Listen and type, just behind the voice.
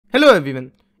Hello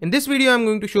everyone. In this video I'm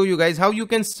going to show you guys how you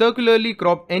can circularly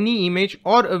crop any image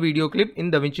or a video clip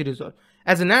in DaVinci Resolve.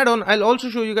 As an add-on, I'll also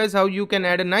show you guys how you can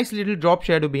add a nice little drop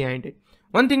shadow behind it.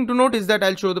 One thing to note is that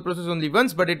I'll show the process only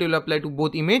once, but it will apply to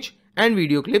both image and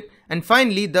video clip. And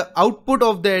finally, the output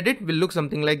of the edit will look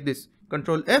something like this.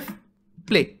 Ctrl F,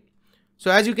 play.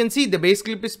 So as you can see, the base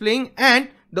clip is playing and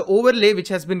the overlay which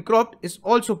has been cropped is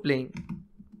also playing.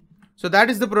 So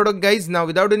that is the product, guys. Now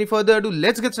without any further ado,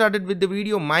 let's get started with the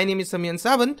video. My name is Samyan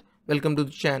Savant. Welcome to the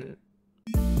channel.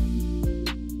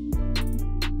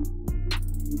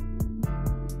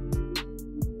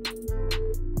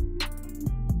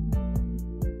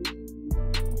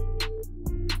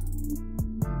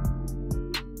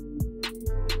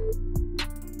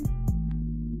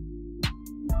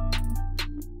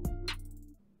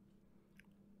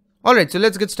 Alright, so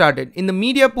let's get started. In the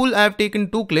media pool, I have taken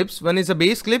two clips. One is a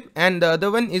base clip and the other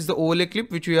one is the overlay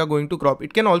clip which we are going to crop.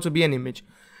 It can also be an image.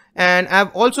 And I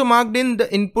have also marked in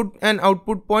the input and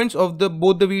output points of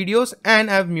both the videos, and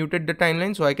I have muted the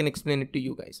timeline so I can explain it to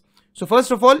you guys. So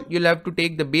first of all, you'll have to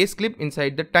take the base clip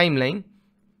inside the timeline,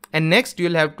 and next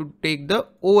you'll have to take the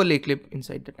overlay clip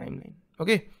inside the timeline.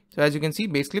 Okay, so as you can see,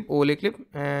 base clip, overlay clip,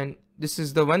 and this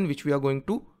is the one which we are going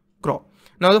to crop.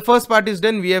 Now the first part is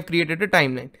done. We have created a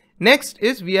timeline. Next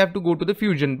is we have to go to the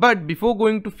Fusion, but before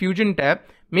going to Fusion tab,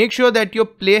 make sure that your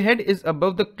playhead is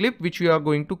above the clip which we are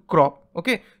going to crop.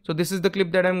 Okay, so this is the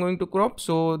clip that I'm going to crop,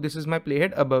 so this is my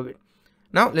playhead above it.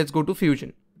 Now let's go to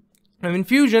Fusion. Now in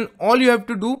Fusion, all you have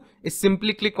to do is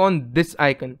simply click on this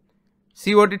icon.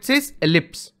 See what it says?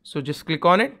 Ellipse. So just click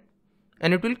on it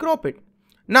and it will crop it.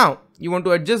 Now you want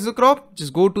to adjust the crop,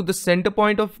 just go to the center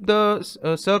point of the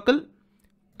circle,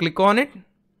 click on it,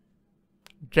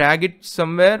 drag it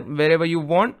somewhere wherever you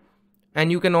want,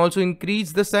 and you can also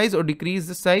increase the size or decrease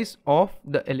the size of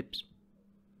the ellipse,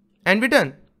 and we're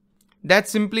done. That's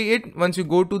simply it. Once you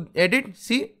go to edit,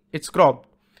 see, it's cropped.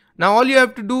 Now all you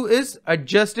have to do is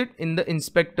adjust it in the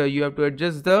inspector. You have to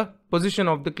adjust the position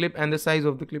of the clip and the size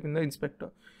of the clip in the inspector.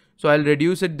 So I'll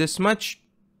reduce it this much,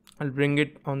 I'll bring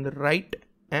it on the right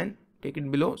and take it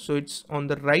below, so it's on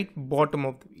the right bottom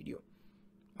of the video.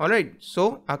 Alright,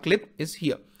 so our clip is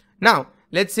here. Now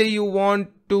let's say you want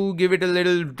to give it a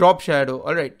little drop shadow.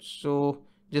 Alright, so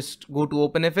just go to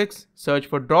OpenFX, search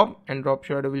for drop, and drop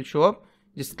shadow will show up.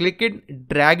 Just click it,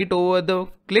 drag it over the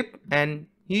clip, and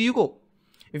here you go.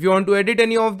 If you want to edit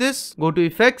any of this, go to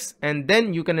effects, and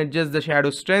then you can adjust the shadow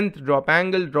strength, drop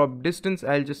angle, drop distance.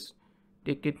 I'll just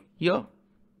take it here,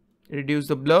 reduce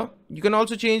the blur. You can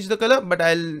also change the color, but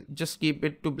I'll just keep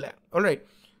it to black. Alright,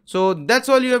 so that's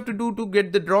all you have to do to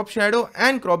get the drop shadow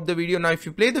and crop the video. Now if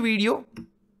you play the video,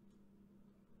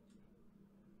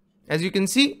 as you can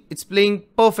see, it's playing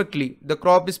perfectly. The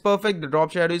crop is perfect, the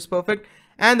drop shadow is perfect,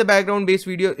 and the background based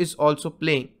video is also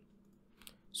playing.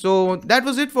 So that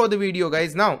was it for the video,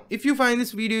 guys. Now if you find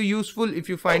this video useful, if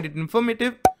you find it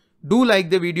informative, do like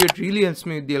the video. It really helps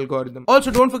me with the algorithm.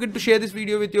 Also, don't forget to share this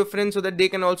video with your friends so that they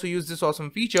can also use this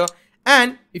awesome feature.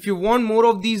 And if you want more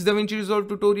of these DaVinci Resolve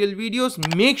tutorial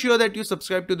videos, make sure that you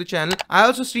subscribe to the channel. I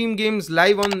also stream games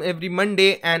live on every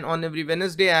Monday, and on every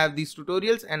Wednesday I have these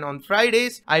tutorials, and on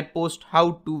Fridays I post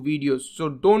how-to videos. So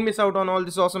don't miss out on all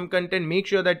this awesome content. Make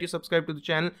sure that you subscribe to the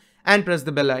channel and press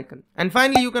the bell icon. And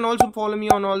finally, you can also follow me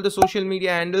on all the social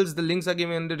media handles. The links are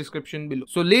given in the description below.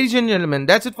 So ladies and gentlemen,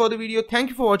 that's it for the video. Thank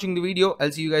you for watching the video.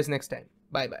 I'll see you guys next time.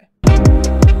 Bye bye.